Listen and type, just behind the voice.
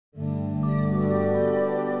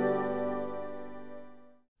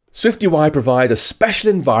SwiftUI provides a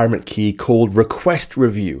special environment key called Request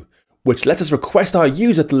Review, which lets us request our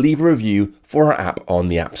user to leave a review for our app on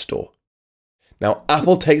the App Store. Now,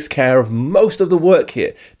 Apple takes care of most of the work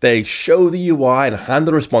here. They show the UI and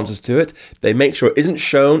handle responses to it. They make sure it isn't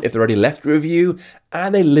shown if they already left a review,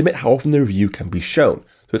 and they limit how often the review can be shown,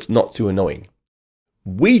 so it's not too annoying.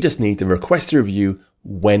 We just need to request a review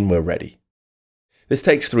when we're ready. This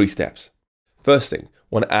takes 3 steps. First thing,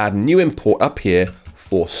 we want to add a new import up here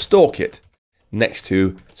for StoreKit next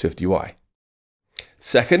to SwiftUI.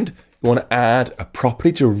 Second, you want to add a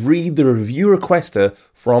property to read the review requester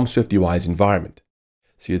from SwiftUI's environment.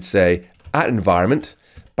 So you'd say @environment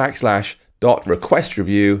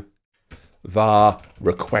 /.requestReview var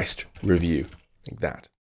request review, like that.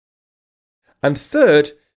 And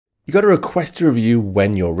third, you got to request a review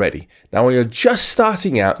when you're ready. Now, when you're just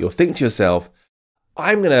starting out, you'll think to yourself,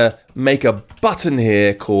 I'm going to make a button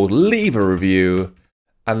here called leave a review,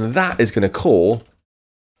 and that is going to call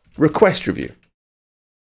request review.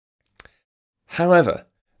 However,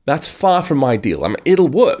 that's far from ideal. I mean, it'll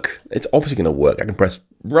work. It's obviously going to work. I can press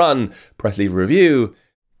run, press leave a review,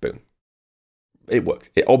 boom. It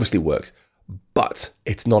works. It obviously works, but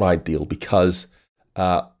it's not ideal because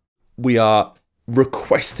we are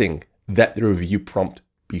requesting that the review prompt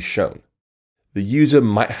be shown. The user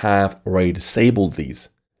might have already disabled these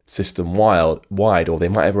system-wide, or they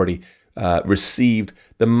might have already received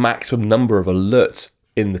the maximum number of alerts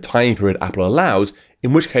in the time period Apple allows,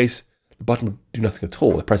 in which case the button would do nothing at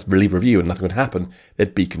all. They press leave review and nothing would happen.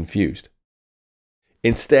 They'd be confused.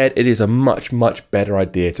 Instead, it is a much, much better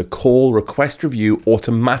idea to call request review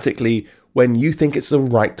automatically when you think it's the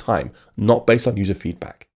right time, not based on user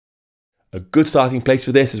feedback. A good starting place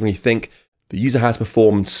for this is when you think the user has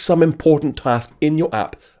performed some important task in your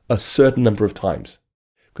app a certain number of times.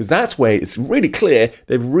 Because that's where it's really clear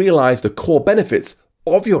they've realized the core benefits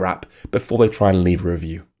of your app before they try and leave a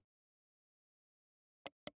review.